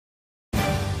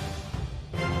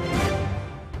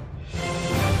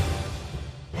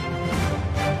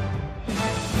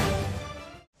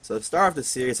So to start off the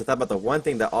series, I thought about the one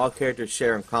thing that all characters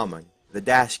share in common, the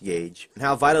dash gauge, and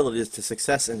how vital it is to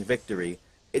success and victory.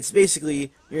 It's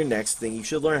basically your next thing you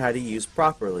should learn how to use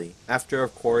properly, after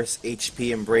of course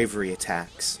HP and bravery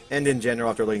attacks, and in general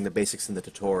after learning the basics in the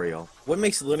tutorial. What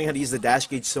makes learning how to use the dash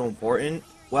gauge so important?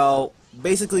 Well,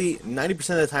 basically 90%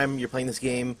 of the time you're playing this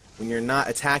game, when you're not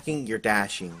attacking, you're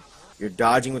dashing. You're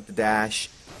dodging with the dash,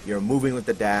 you're moving with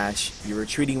the dash, you're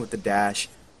retreating with the dash.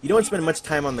 You don't spend much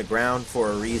time on the ground for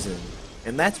a reason.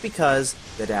 And that's because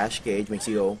the dash gauge makes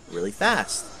you go really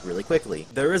fast, really quickly.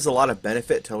 There is a lot of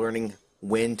benefit to learning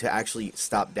when to actually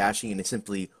stop dashing and to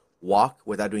simply walk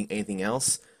without doing anything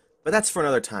else, but that's for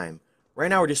another time. Right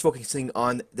now we're just focusing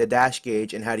on the dash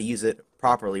gauge and how to use it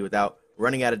properly without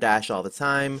running out of dash all the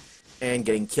time and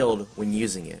getting killed when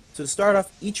using it. So to start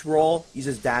off, each role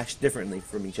uses dash differently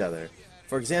from each other.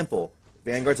 For example,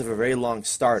 Vanguards have a very long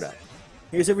startup.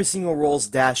 Here's every single role's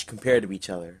dash compared to each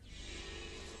other.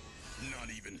 Not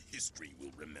even history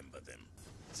will remember them.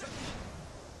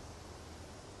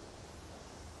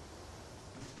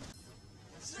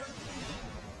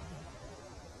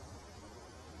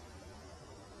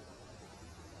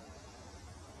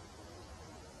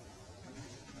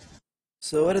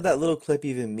 So what did that little clip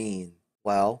even mean?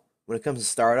 Well, when it comes to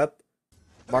startup,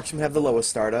 marksmen have the lowest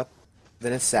startup,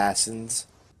 then assassins,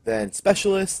 then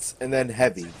specialists, and then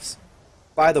heavies.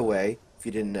 By the way, if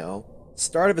you didn't know,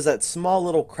 startup is that small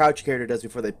little crouch character does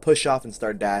before they push off and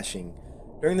start dashing.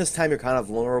 During this time you're kind of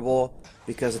vulnerable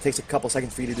because it takes a couple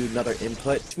seconds for you to do another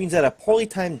input, which means that a poorly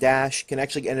timed dash can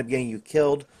actually end up getting you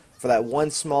killed for that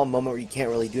one small moment where you can't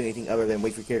really do anything other than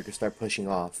wait for your character to start pushing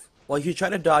off. Well, you try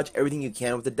to dodge everything you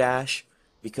can with the dash,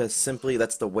 because simply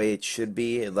that's the way it should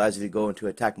be. It allows you to go into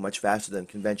attack much faster than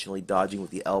conventionally dodging with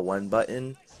the L1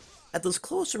 button. At those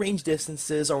close range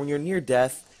distances, or when you're near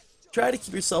death, try to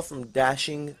keep yourself from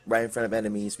dashing right in front of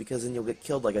enemies, because then you'll get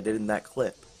killed like I did in that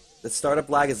clip. The startup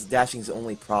lag is dashing's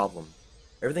only problem.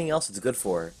 Everything else it's good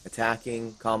for.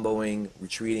 Attacking, comboing,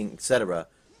 retreating, etc.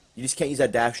 You just can't use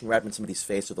that dashing right in somebody's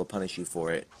face or they'll punish you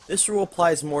for it. This rule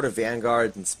applies more to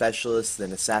Vanguards and Specialists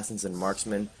than Assassins and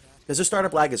Marksmen, because their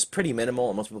startup lag is pretty minimal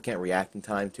and most people can't react in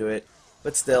time to it.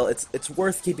 But still, it's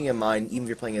worth keeping in mind even if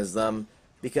you're playing as them,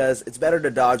 because it's better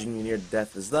to dodge when you're near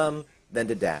death as them than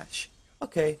to dash.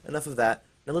 Okay, enough of that.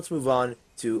 Now let's move on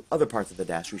to other parts of the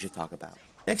dash we should talk about.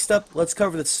 Next up, let's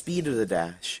cover the speed of the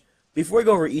dash. Before we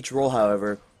go over each role,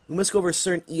 however, we must go over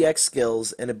certain EX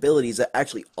skills and abilities that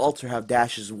actually alter how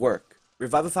dashes work.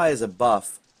 Revivify is a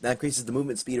buff that increases the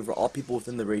movement speed over all people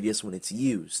within the radius when it's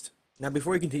used. Now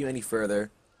before we continue any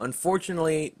further,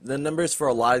 unfortunately, the numbers for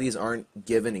a lot of these aren't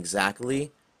given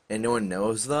exactly, and no one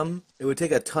knows them. It would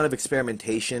take a ton of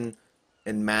experimentation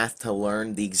and math to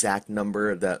learn the exact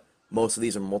number that most of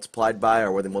these are multiplied by,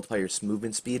 or where they multiply your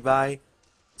movement speed by.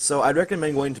 So I'd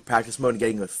recommend going to practice mode and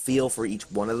getting a feel for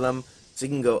each one of them, so you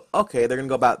can go, okay, they're going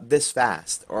to go about this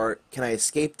fast, or can I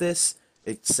escape this,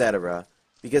 etc.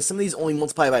 Because some of these only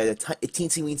multiply by a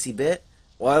teensy-weensy bit,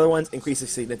 while other ones increase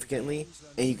significantly,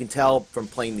 and you can tell from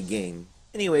playing the game.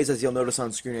 Anyways, as you'll notice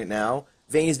on screen right now,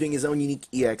 Vayne is doing his own unique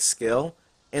EX skill,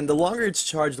 and the longer it's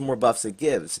charged, the more buffs it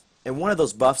gives. And one of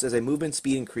those buffs is a movement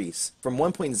speed increase, from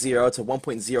 1.0 to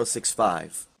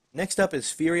 1.065. Next up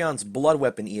is Furion's Blood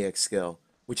Weapon EX skill,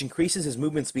 which increases his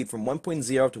movement speed from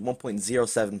 1.0 to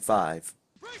 1.075.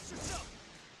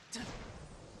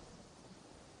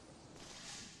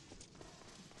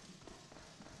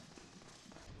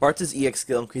 Bartz's EX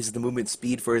skill increases the movement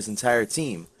speed for his entire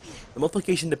team. The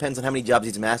multiplication depends on how many jobs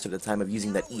he's mastered at the time of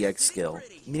using that EX skill,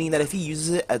 meaning that if he uses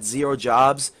it at 0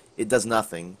 jobs, it does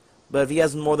nothing. But if he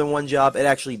has more than one job, it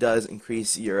actually does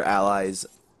increase your allies'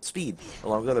 speed,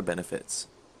 along with other benefits.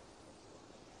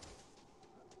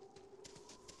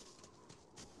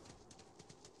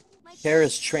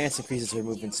 Kara's Trance increases her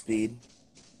movement speed.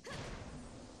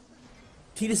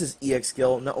 Tidus's EX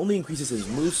skill not only increases his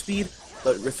move speed,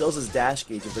 but refills his dash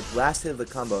gauge if the last hit of the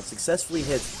combo successfully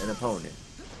hits an opponent.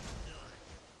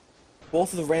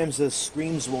 Both of Ramza's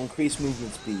screams will increase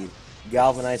movement speed,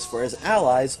 galvanize for his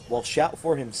allies, while shout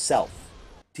for himself.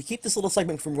 To keep this little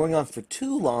segment from going on for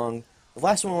too long, the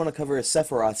last one I want to cover is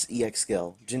Sephiroth's EX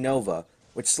skill, Genova,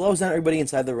 which slows down everybody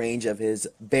inside the range of his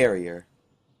barrier,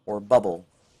 or bubble.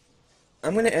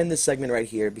 I'm going to end this segment right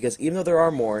here, because even though there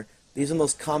are more, these are the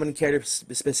most common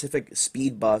character-specific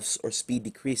speed buffs or speed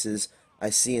decreases I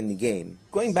see in the game.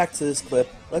 Going back to this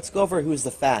clip, let's go over who's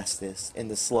the fastest and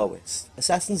the slowest.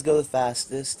 Assassins go the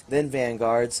fastest, then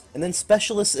Vanguards, and then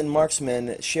Specialists and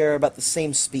Marksmen share about the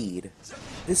same speed.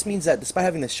 This means that despite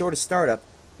having the shortest startup,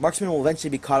 Marksmen will eventually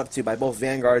be caught up to by both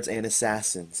Vanguards and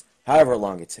Assassins, however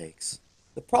long it takes.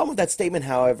 The problem with that statement,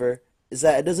 however, is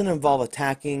that it doesn't involve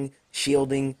attacking,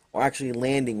 shielding, or actually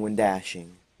landing when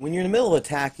dashing. When you're in the middle of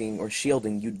attacking or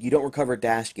shielding, you don't recover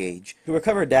dash gauge. To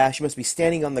recover dash, you must be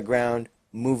standing on the ground,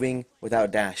 moving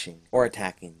without dashing or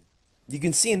attacking. You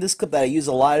can see in this clip that I use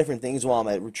a lot of different things while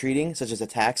I'm retreating, such as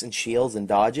attacks and shields and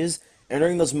dodges, and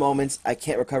during those moments, I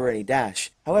can't recover any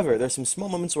dash. However, there's some small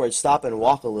moments where I stop and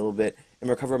walk a little bit and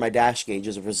recover my dash gauge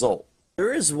as a result.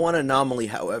 There is one anomaly,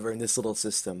 however, in this little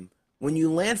system. When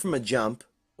you land from a jump,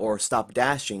 or stop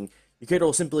dashing, your character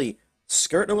will simply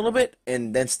skirt a little bit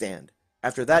and then stand.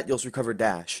 After that, you'll recover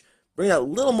dash. Bring that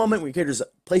little moment where your character's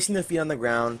placing their feet on the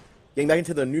ground, getting back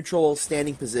into the neutral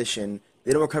standing position,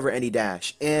 they don't recover any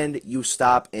dash, and you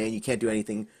stop and you can't do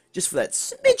anything just for that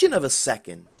smidgen of a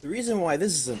second. The reason why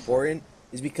this is important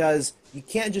is because you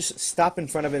can't just stop in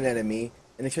front of an enemy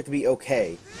and expect to be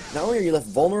okay. Not only are you left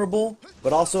vulnerable,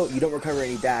 but also you don't recover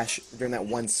any dash during that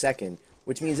 1 second,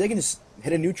 which means they can just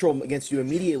hit a neutral against you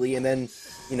immediately and then,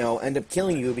 you know, end up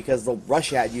killing you because they'll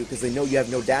rush at you because they know you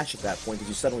have no dash at that point because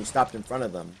you suddenly stopped in front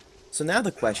of them. So now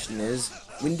the question is,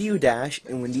 when do you dash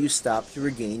and when do you stop to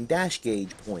regain dash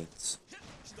gauge points?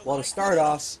 Well, to start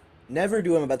off, never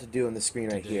do what I'm about to do on the screen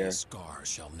right here. Scars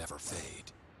shall never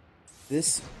fade.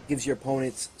 This gives your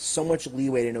opponents so much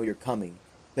leeway to know you're coming,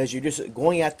 because you're just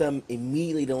going at them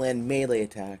immediately to land melee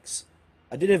attacks.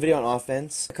 I did a video on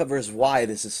offense that covers why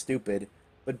this is stupid,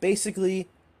 but basically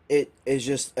it is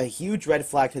just a huge red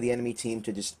flag to the enemy team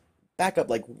to just back up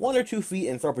like 1 or 2 feet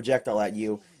and throw a projectile at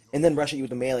you, and then rush at you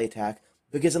with a melee attack,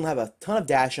 because they'll have a ton of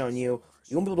dash on you,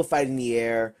 you won't be able to fight in the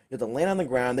air, you have to land on the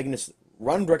ground, they can just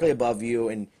run directly above you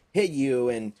and hit you,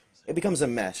 and it becomes a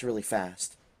mess really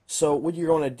fast. So what you're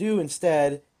going to do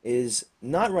instead is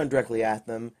not run directly at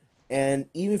them, and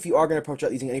even if you are going to approach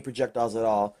out using any projectiles at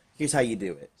all, here's how you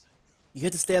do it. You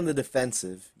have to stay on the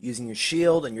defensive, using your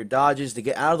shield and your dodges to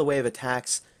get out of the way of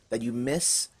attacks that you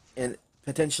miss and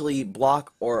potentially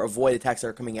block or avoid attacks that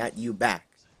are coming at you back.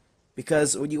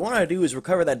 Because what you want to do is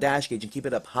recover that dash gauge and keep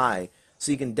it up high,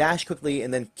 so you can dash quickly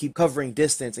and then keep covering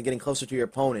distance and getting closer to your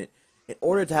opponent in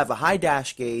order to have a high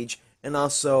dash gauge and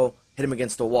also hit them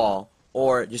against the wall,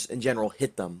 or just in general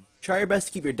hit them. Try your best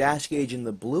to keep your dash gauge in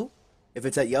the blue. If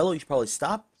it's at yellow, you should probably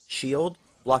stop, shield,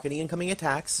 block any incoming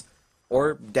attacks,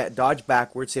 or dodge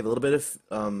backwards, save a little bit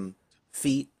of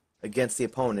feet against the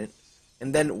opponent,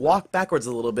 and then walk backwards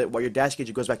a little bit while your dash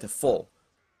gauge goes back to full.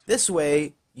 This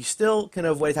way, you still can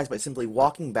avoid attacks by simply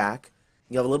walking back.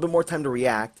 You have a little bit more time to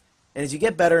react, and as you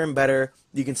get better and better,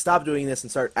 you can stop doing this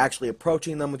and start actually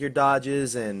approaching them with your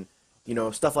dodges and, you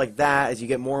know, stuff like that as you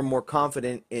get more and more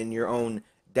confident in your own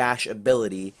dash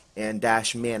ability and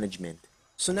dash management.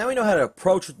 So now we know how to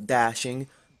approach dashing,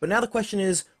 but now the question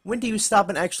is, when do you stop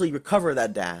and actually recover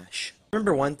that dash?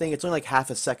 Remember one thing, it's only like half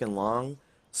a second long,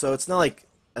 so it's not like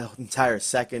an entire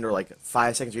second or like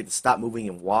 5 seconds where you have to stop moving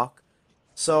and walk.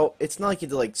 So it's not like you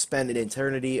have to like spend an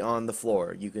eternity on the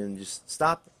floor. You can just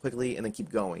stop quickly and then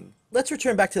keep going. Let's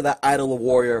return back to that idle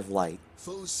warrior of light.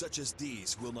 Foes such as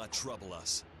these will not trouble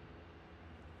us.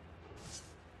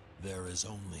 There is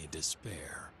only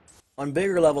despair. On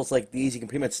bigger levels like these, you can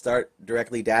pretty much start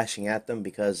directly dashing at them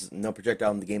because no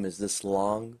projectile in the game is this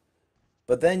long.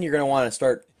 But then you're going to want to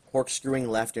start corkscrewing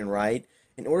left and right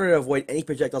in order to avoid any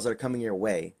projectiles that are coming your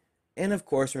way. And of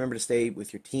course, remember to stay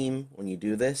with your team when you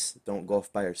do this. Don't go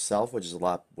off by yourself, which is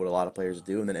what a lot of players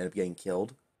do, and then end up getting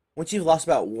killed. Once you've lost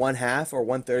about 1/2 or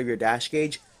 1/3 of your dash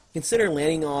gauge, consider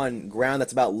landing on ground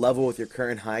that's about level with your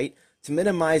current height to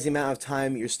minimize the amount of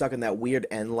time you're stuck in that weird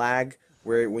end lag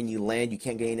where when you land you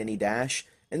can't gain any dash,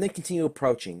 and then continue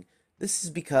approaching. This is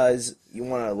because you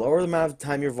want to lower the amount of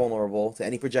time you're vulnerable to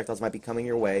any projectiles that might be coming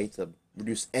your way to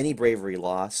reduce any bravery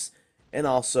loss, and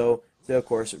also to, of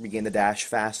course, regain the dash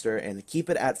faster and keep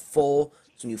it at full,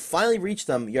 so when you finally reach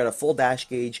them, you're at a full dash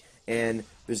gauge, and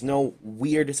there's no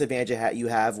weird disadvantage you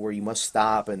have where you must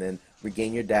stop and then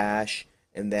regain your dash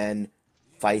and then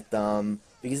fight them,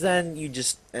 because then you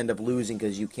just end up losing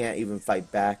because you can't even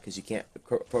fight back because you can't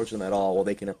approach them at all while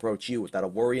they can approach you without a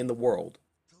worry in the world.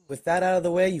 With that out of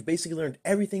the way, you've basically learned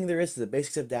everything there is to the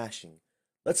basics of dashing.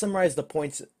 Let's summarize the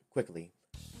points quickly.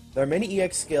 There are many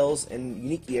EX skills and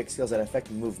unique EX skills that affect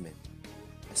movement.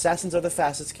 Assassins are the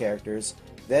fastest characters,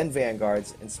 then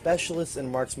Vanguards, and Specialists and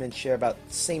Marksmen share about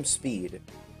the same speed.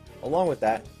 Along with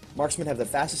that, Marksmen have the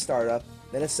fastest startup,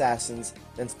 then Assassins,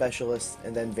 then Specialists,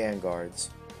 and then Vanguards.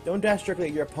 Don't dash directly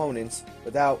at your opponents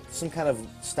without some kind of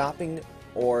stopping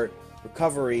or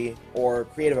recovery or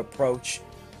creative approach,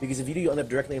 because if you do, you'll end up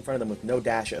directly in front of them with no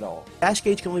dash at all. Dash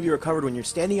gauge can only be recovered when you're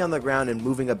standing on the ground and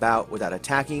moving about without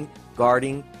attacking,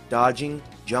 guarding, dodging,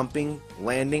 jumping,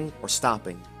 landing, or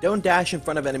stopping. Don't dash in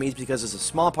front of enemies because it's a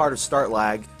small part of start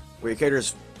lag, where your character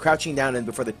is crouching down and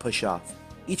before they push off.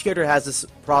 Each character has this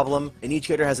problem, and each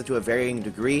character has it to a varying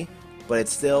degree, but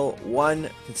it's still one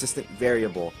consistent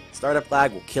variable. Startup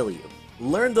lag will kill you.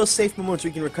 Learn those safe moments where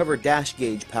you can recover dash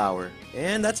gauge power.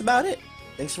 And that's about it.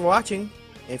 Thanks for watching.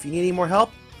 And if you need any more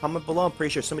help, comment below. I'm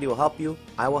pretty sure somebody will help you.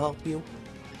 I will help you.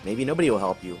 Maybe nobody will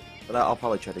help you, but I'll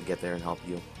probably try to get there and help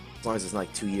you. As long as it's not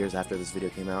like 2 years after this video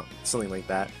came out. Something like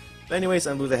that. But anyways,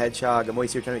 I'm Blue the Hedgehog. I'm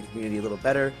always here trying to make the community a little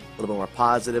better, a little bit more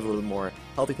positive, a little bit more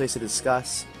healthy place to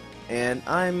discuss. And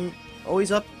I'm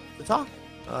always up to talk.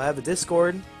 I have a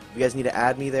Discord. If you guys need to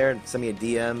add me there, send me a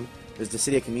DM. There's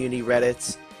Dissidia community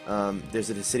Reddits. There's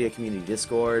a Dissidia community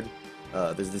Discord.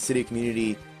 There's a Dissidia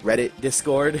community Reddit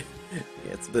Discord.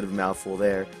 Yeah, it's a bit of a mouthful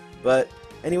there. But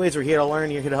anyways, we're here to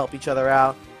learn. You're here to help each other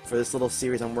out. For this little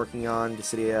series I'm working on,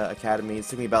 DissidiAcademy, it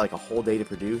took me about like a whole day to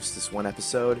produce this one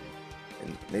episode.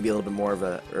 And maybe a little bit more of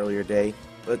an earlier day.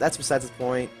 But that's besides the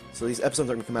point. So these episodes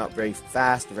are going to come out very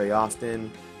fast, very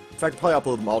often. In fact, I'll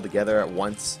probably upload them all together at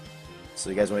once. So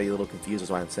you guys might be a little confused as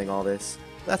why I'm saying all this.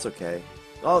 That's okay.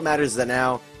 All that matters is that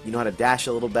now you know how to dash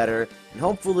a little better. And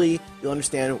hopefully you'll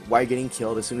understand why you're getting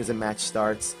killed as soon as a match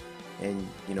starts. And,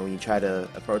 you know, when you try to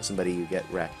approach somebody, you get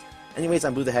wrecked. Anyways,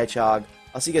 I'm Blue the Hedgehog.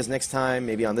 I'll see you guys next time,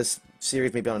 maybe on this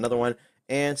series, maybe on another one.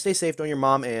 And stay safe, don't your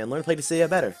mom, and learn to play Dissidia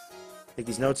better. Take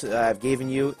these notes that I've given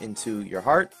you into your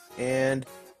heart and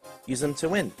use them to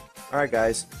win. Alright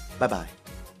guys, bye-bye.